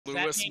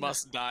Lewis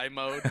must die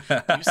mode.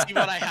 Do you see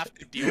what I have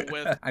to deal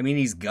with? I mean,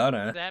 he's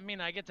gonna. Does that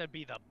mean I get to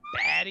be the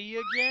baddie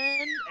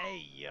again?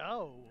 Hey,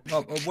 yo.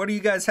 Well, what do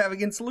you guys have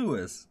against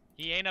Lewis?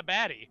 He ain't a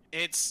baddie.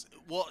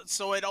 Well,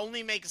 so it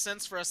only makes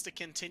sense for us to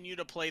continue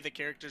to play the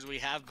characters we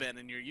have been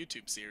in your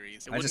YouTube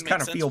series. I just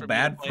kind of feel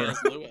bad for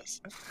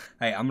Lewis.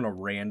 Hey, I'm gonna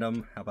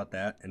random. How about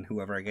that? And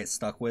whoever I get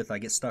stuck with, I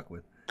get stuck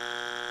with.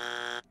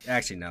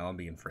 Actually, no, I'm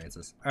being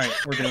Francis. All right,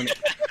 we're doing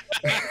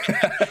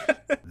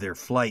it. Their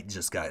flight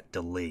just got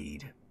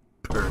delayed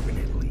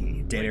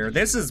permanently. Dead air.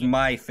 This is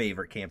my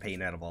favorite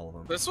campaign out of all of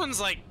them. This one's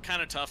like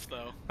kind of tough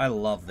though. I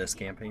love this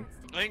campaign.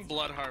 I think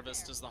Blood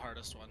Harvest is the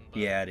hardest one.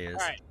 But... Yeah, it is.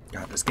 Right.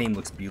 God, this game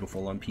looks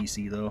beautiful on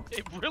PC though.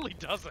 It really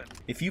doesn't.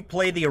 If you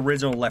play the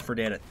original Left 4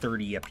 Dead at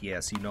 30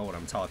 FPS, you know what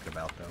I'm talking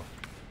about though.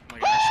 Oh my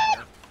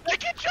gosh, I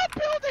can jump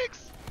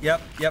buildings!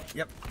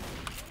 Yep.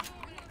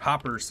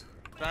 Hoppers.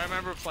 But I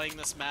remember playing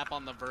this map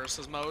on the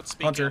versus mode.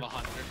 Speaking Hunter. of a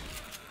hunter.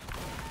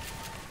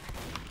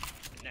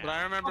 But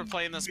I remember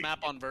playing this map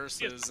on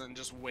versus and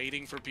just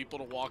waiting for people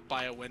to walk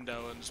by a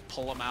window and just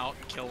pull them out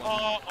and kill them.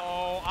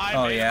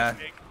 Oh yeah.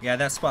 Yeah,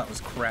 that spot was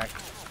cracked.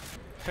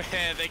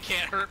 They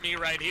can't hurt me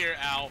right here,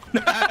 ow.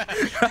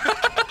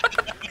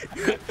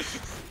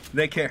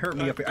 They can't hurt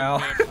me up here. Ow.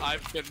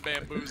 I've been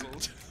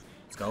bamboozled.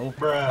 Let's go.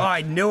 Bruh. Oh,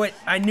 I knew it.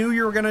 I knew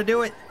you were gonna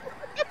do it.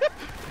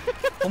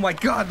 Oh my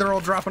god, they're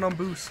all dropping on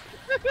boost.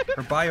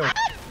 Or bio.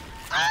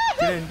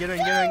 Get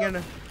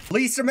in.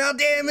 Least amount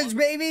damage,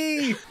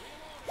 baby!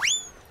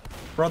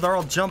 Bro, they're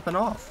all jumping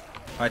off.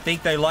 I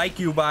think they like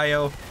you,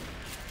 bio.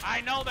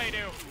 I know they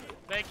do.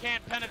 They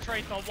can't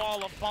penetrate the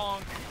wall of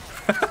bonk.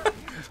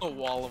 The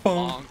wall of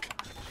bonk.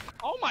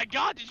 Oh my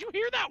god, did you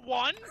hear that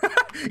one?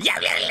 Yeah.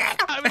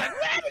 I was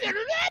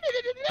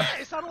like,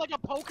 it sounded like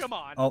a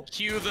Pokemon. Oh,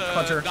 cue the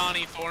Hunter.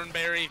 Donnie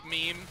Thornberry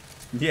meme.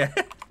 Yeah.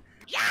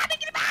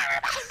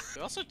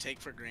 We also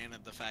take for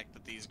granted the fact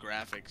that these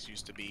graphics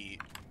used to be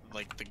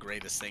like the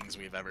greatest things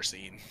we've ever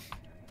seen.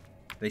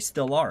 They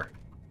still are.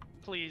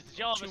 Please, did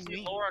y'all ever What you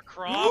see mean? Laura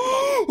Croft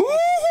on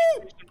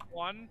PlayStation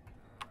 1?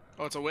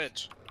 Oh, it's a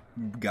witch.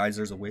 Guys,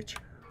 there's a witch.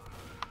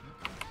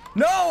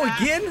 No,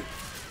 again?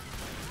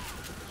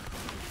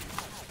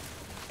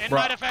 In Bro.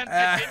 my defense,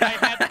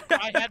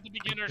 I had the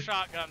beginner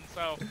shotgun,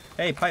 so...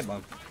 Hey, pipe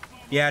bomb.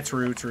 Yeah,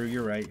 true.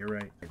 You're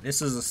right.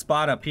 This is a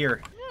spot up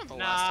here. The last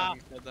Nah, time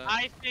you said that.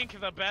 I think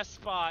the best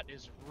spot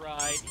is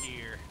right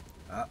here.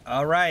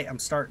 All right, I'm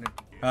starting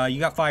it. You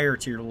got fire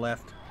to your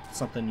left.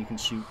 Something you can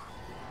shoot.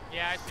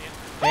 Yeah, I see it.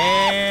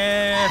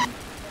 And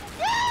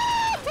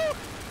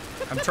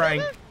I'm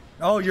trying.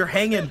 Oh, you're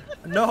hanging.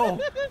 No.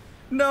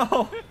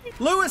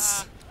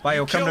 Lewis.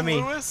 Bio, come to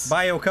me. Lewis?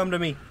 Bio, come to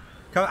me.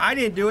 Come. I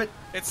didn't do it.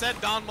 It said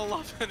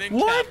DonMahLuvinLandry.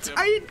 What?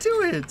 I didn't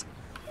do it.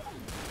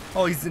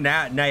 Oh, he's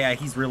not. Nah, yeah,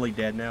 he's really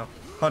dead now.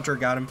 Hunter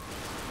got him.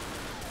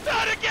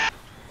 Not again!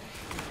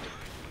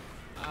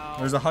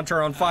 There's a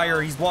hunter on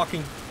fire. He's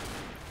walking.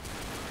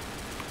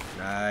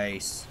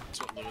 Nice. That's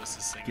what Lewis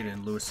is saying. Get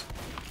in, Lewis.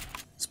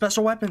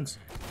 Special weapons.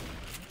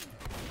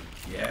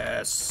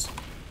 Yes.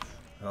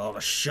 Oh,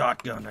 the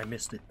shotgun. I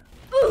missed it.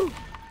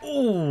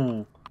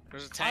 Ooh.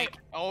 There's a tank.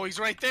 Oh, he's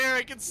right there.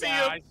 I can see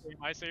Yeah, him.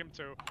 I see him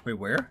too. Wait,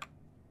 where?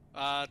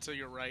 To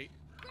your right.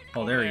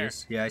 Oh, there he there.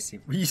 is. Yeah, I see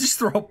him. You just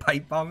throw a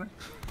pipe bomb.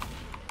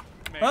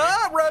 Maybe.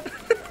 Ah, run!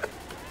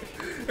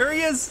 There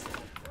he is.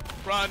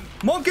 Run.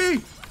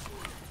 Monkey!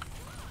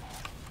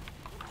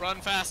 Run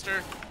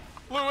faster.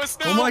 Lewis,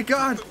 no! Oh my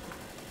god!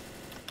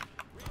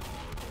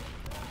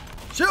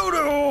 Shoot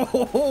him!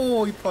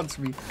 Oh, he punched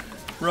me.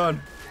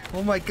 Run.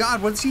 Oh my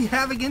god, what does he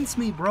have against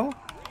me, bro?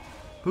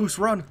 Boost,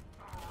 run.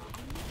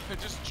 I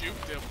just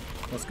juked him.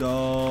 Let's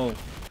go.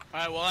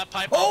 Alright, well that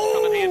pipe bomb's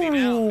coming handy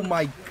now. Oh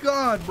my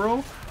god,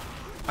 bro.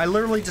 I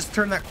literally just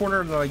turned that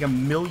corner and like a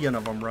million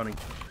of them running.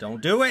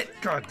 Don't do it.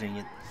 God dang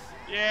it.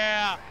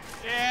 Yeah,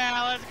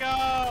 let's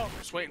go.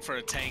 Just waiting for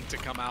a tank to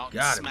come out and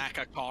Got him. smack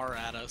a car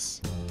at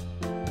us.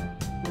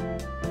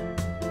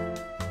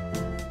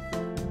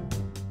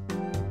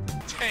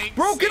 Tank.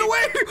 Bro, get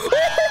away!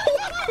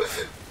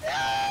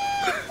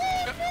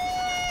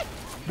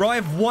 Bro, I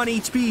have 1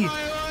 HP.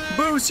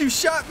 Boost, you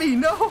shot me.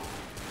 No.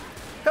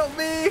 Help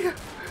me.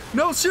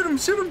 No, shoot him.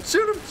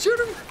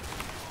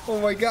 Oh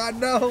my god,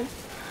 no.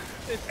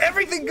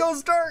 Everything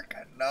goes dark.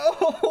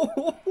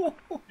 No.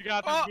 You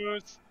got this,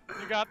 Boost.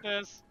 You got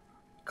this.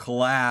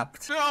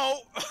 Clapped.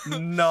 No.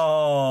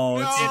 No.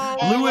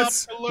 No.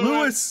 It's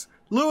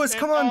Lewis,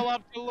 come It's all on.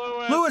 up to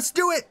Lewis. Lewis,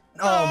 do it.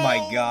 Oh my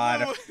No.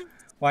 god.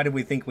 Why did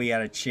we think we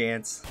had a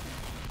chance?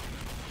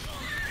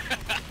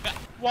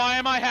 Why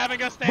am I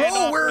having a standoff?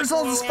 Bro, where is with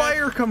all this Lewis?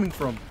 fire coming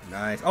from?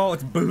 Nice. Oh,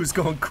 it's Boo's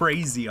going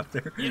crazy up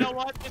there. You know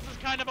what? This is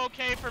kind of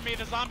okay for me.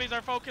 The zombies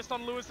are focused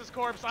on Lewis's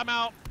corpse. I'm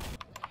out.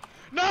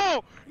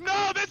 No,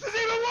 this is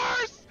even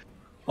worse.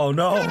 Oh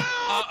no.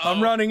 Uh-oh.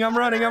 I'm running. I'm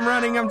trying.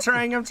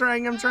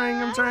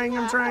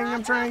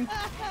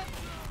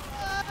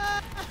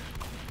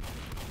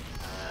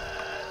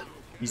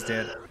 He's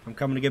dead. I'm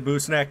coming to get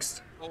Boost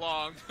next.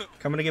 Along.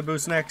 Coming to get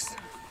Boost next.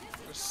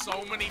 There's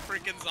so many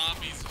freaking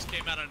zombies just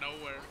came out of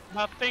nowhere.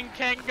 Nothing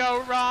can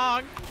go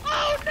wrong.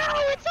 Oh no,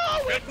 it's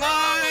always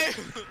Goodbye!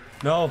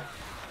 No.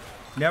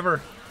 Never.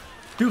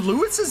 Dude,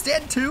 Lewis is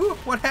dead too?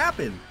 What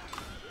happened?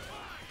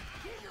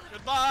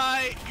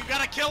 Goodbye! You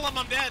gotta kill him,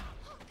 I'm dead.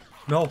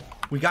 No,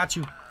 we got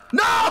you.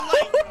 No!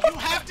 You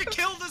have to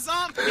kill the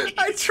zombie!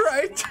 I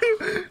tried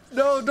to.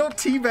 No, don't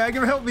teabag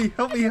him. Help me,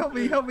 help me, help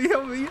me, help me,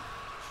 help me.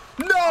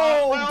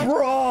 No,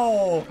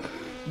 bro!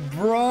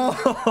 Bro!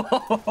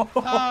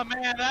 Oh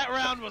man, that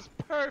round was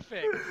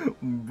perfect.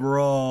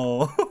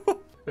 Bro.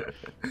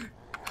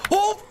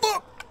 Oh,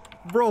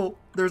 fuck! Bro,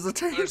 there's a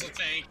tank. There's a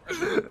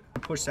tank.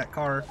 Push that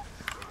car.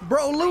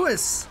 Bro,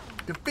 Lewis!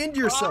 Defend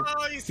yourself.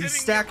 Oh, he's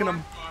stacking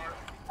them.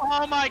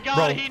 Oh my god,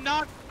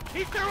 Bro.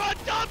 he threw a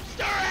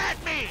dumpster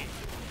at me!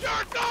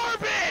 You're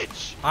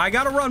garbage! I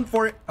gotta run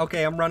for it.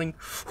 Okay, I'm running.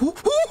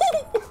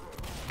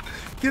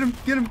 Get him,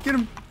 get him, get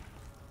him.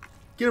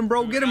 Get him,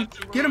 bro, get him,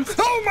 get him.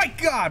 Oh my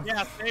god!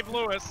 Yeah, save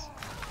Lewis.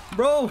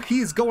 Bro,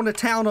 he's going to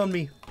town on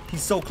me.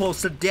 He's so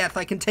close to death,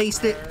 I can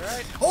taste it.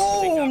 Right.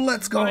 Oh,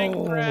 let's go.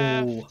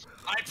 Minecraft.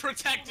 I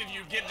protected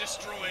you, get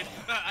destroyed.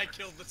 I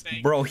killed the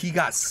tank. Bro, he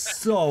got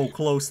so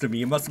close to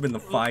me. It must have been the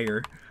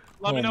fire.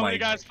 Let me know my when you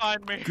guys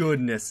find me.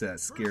 goodness, that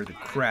scared the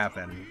crap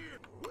out of me.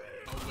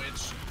 A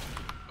witch.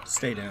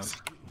 Stay down,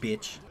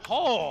 bitch.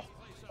 Oh.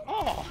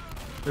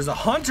 There's a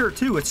hunter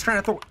too. It's trying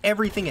to throw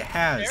everything it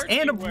has.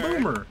 They're And a everywhere.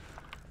 boomer.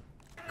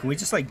 Can we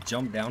just like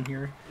jump down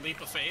here? Leap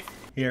of faith.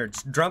 Here,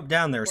 just jump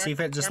down there. See if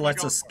it just where am I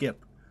lets us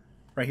skip.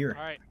 Right here.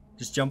 Alright.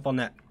 Just jump on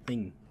that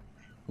thing.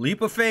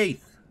 Leap of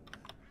faith.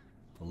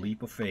 A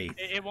leap of faith.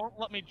 It won't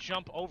let me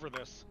jump over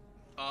this.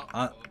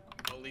 A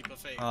leap of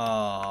faith.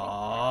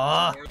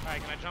 Aww. Alright,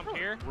 can I jump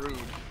here? Rude.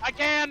 I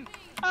can!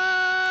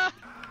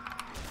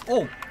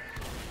 Oh,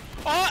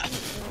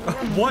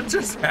 what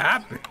just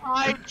happened?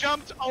 I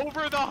jumped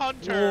over the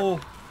hunter, Oh,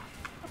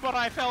 but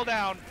I fell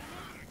down.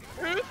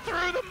 Who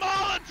threw the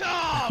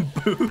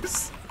Molotov?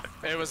 boost.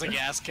 It was a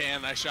gas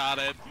can, I shot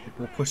it.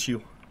 We'll push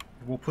you.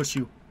 We'll push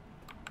you.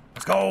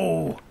 Let's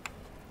go.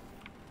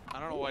 I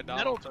don't know why Metal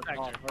Donald took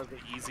detector. off. That was the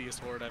easiest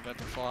horde I've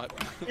ever fought.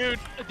 Dude,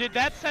 did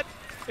that set...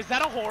 Is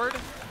that a horde?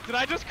 Did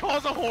I just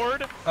cause a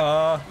horde?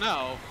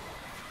 No.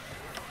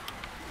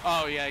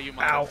 Oh yeah, you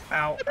might. Ow,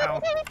 ow,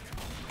 ow.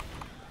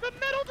 The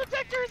metal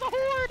detector is a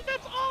horde!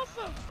 That's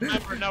awesome!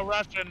 Remember, no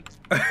Russian.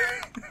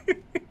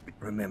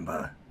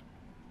 Remember,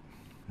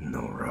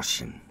 no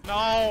Russian.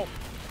 No!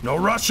 No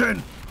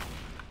Russian.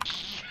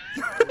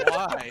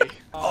 Why?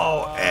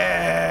 Oh,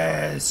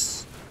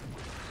 S.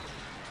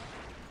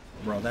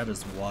 Bro, that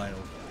is wild.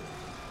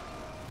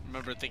 I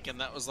remember thinking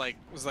that was like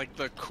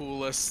the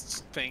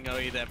coolest thing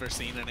I'd ever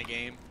seen in a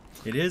game.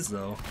 It is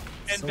though.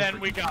 And So then freaking-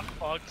 we got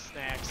bug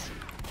snacks.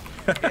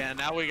 Yeah,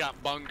 now we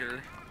got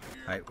Bunger.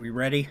 Alright, we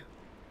ready?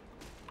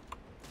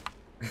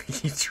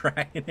 You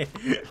trying it?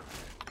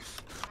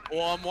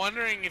 Well, I'm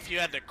wondering if you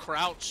had to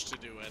crouch to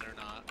do it or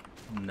not.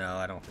 No,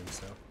 I don't think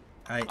so.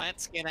 Alright,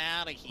 Let's get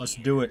out of here. let's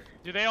do it.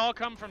 Do they all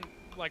come from,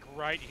 like,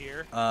 right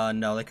here?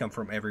 No, they come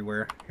from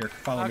everywhere. Here,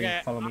 follow me,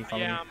 follow me,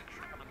 follow yeah, me.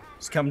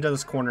 Just come to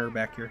this corner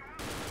back here.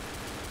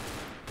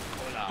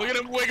 Look at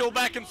him wiggle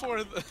back and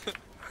forth.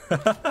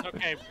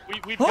 Okay,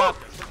 we've got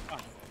this. It's fine.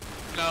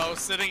 No,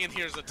 sitting in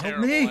here is a Help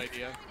terrible me.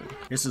 idea.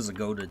 This is a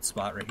goated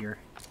spot right here.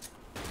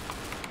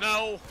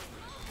 No.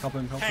 Help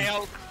him, help Hey, him.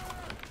 oh,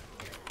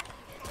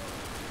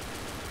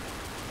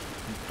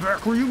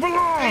 Back where you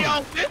belong! Hey,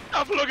 yo, this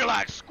stuff looking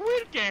like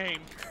Squid Game!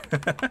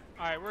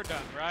 Alright, we're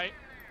done, right?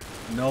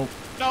 Nope.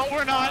 No,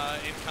 we're not!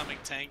 incoming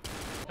tank.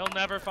 He'll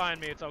never find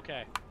me, it's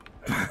okay.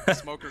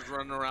 Smokers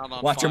running around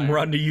on Watch fire. him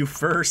run to you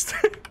first.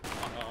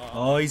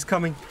 Oh, he's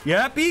coming.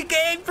 Yep, he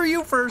came for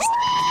you first.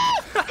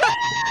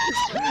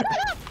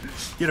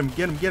 Get him,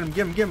 get him, get him,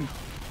 get him, get him.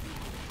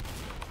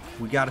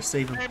 We gotta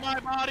save him. Hey, my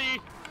body!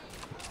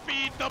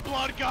 Feed the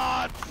blood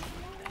gods!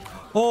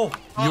 Oh,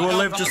 you will no,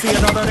 live no, to no. see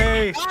another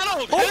day.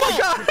 Donald, Oh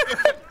my help!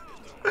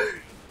 god!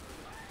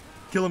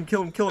 Kill him,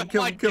 kill him, kill him,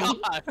 kill Oh him, kill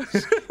him. my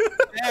gosh.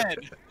 Dead.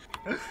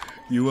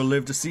 You will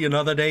live to see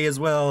another day as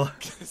well.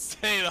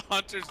 Say the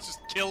hunter's just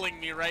killing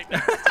me right now.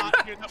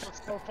 Dude, that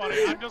was so funny.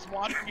 I'm just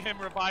watching him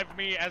revive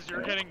me as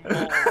you're getting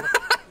mauled.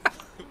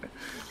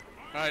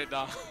 Alright,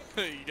 Dom.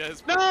 You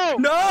guys. No!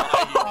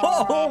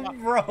 No,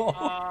 bro.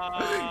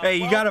 Hey,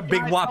 you well, got a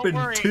big guys, don't whopping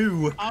worry.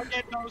 2. I'll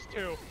get those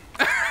 2.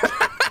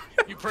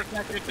 You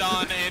protected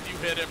Don and you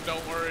hit him,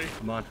 don't worry.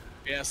 Come on.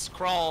 Yes,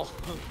 crawl.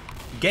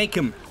 Gank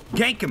him.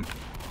 Gank him.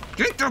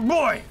 Gank the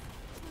boy.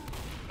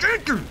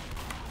 Gank him.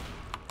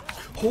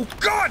 Oh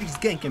god, he's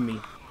ganking me.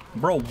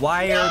 Bro,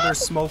 why are there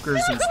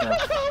smokers and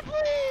stuff?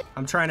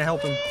 I'm trying to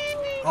help him.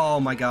 Oh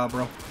my god,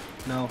 bro.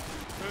 No.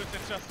 Boost,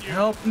 it's just you.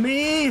 Help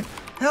me!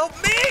 Help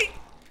me!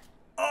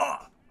 Oh,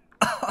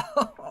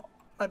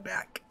 my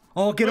back.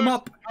 Oh, get him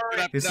up.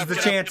 This is the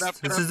chance.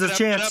 This is the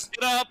chance.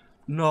 Get up!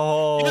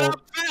 No. Get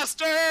up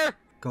faster!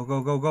 Go,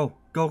 go, go, go.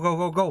 Go, go,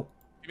 go, go.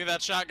 Give me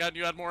that shotgun.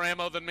 You had more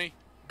ammo than me.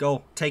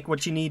 Go. Take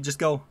what you need. Just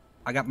go.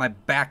 I got my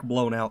back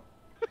blown out.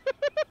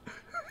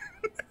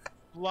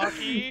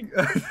 Lucky.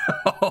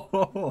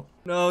 No,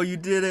 no, you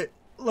did it.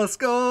 Let's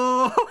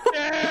go.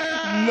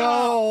 Yeah!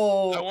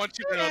 No. I want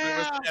you to know there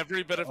was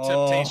every bit of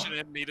temptation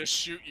in me to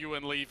shoot you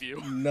and leave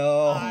you.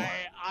 No.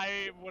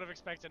 I would have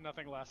expected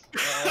nothing less.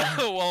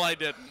 Well, I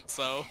didn't,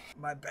 so.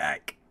 My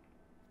back.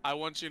 I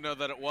want you to know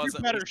that it was. You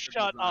better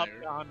shut up,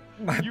 Don.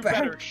 You back.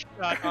 better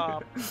shut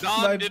up.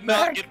 Don My did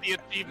back. not get the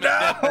achievement.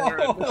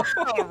 No.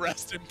 Oh,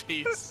 rest in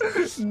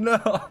peace.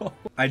 No.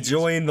 I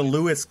joined the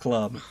Lewis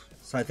Club.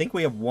 So I think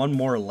we have one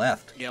more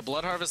left. Yeah,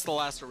 Blood Harvest, the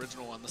last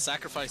original one. The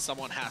sacrifice,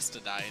 someone has to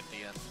die at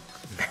the end.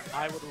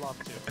 I would love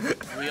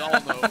to. We all know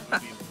who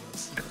he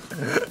was.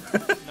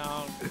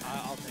 No,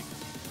 I'll take it.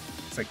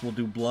 It's like we'll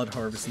do Blood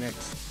Harvest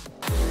next.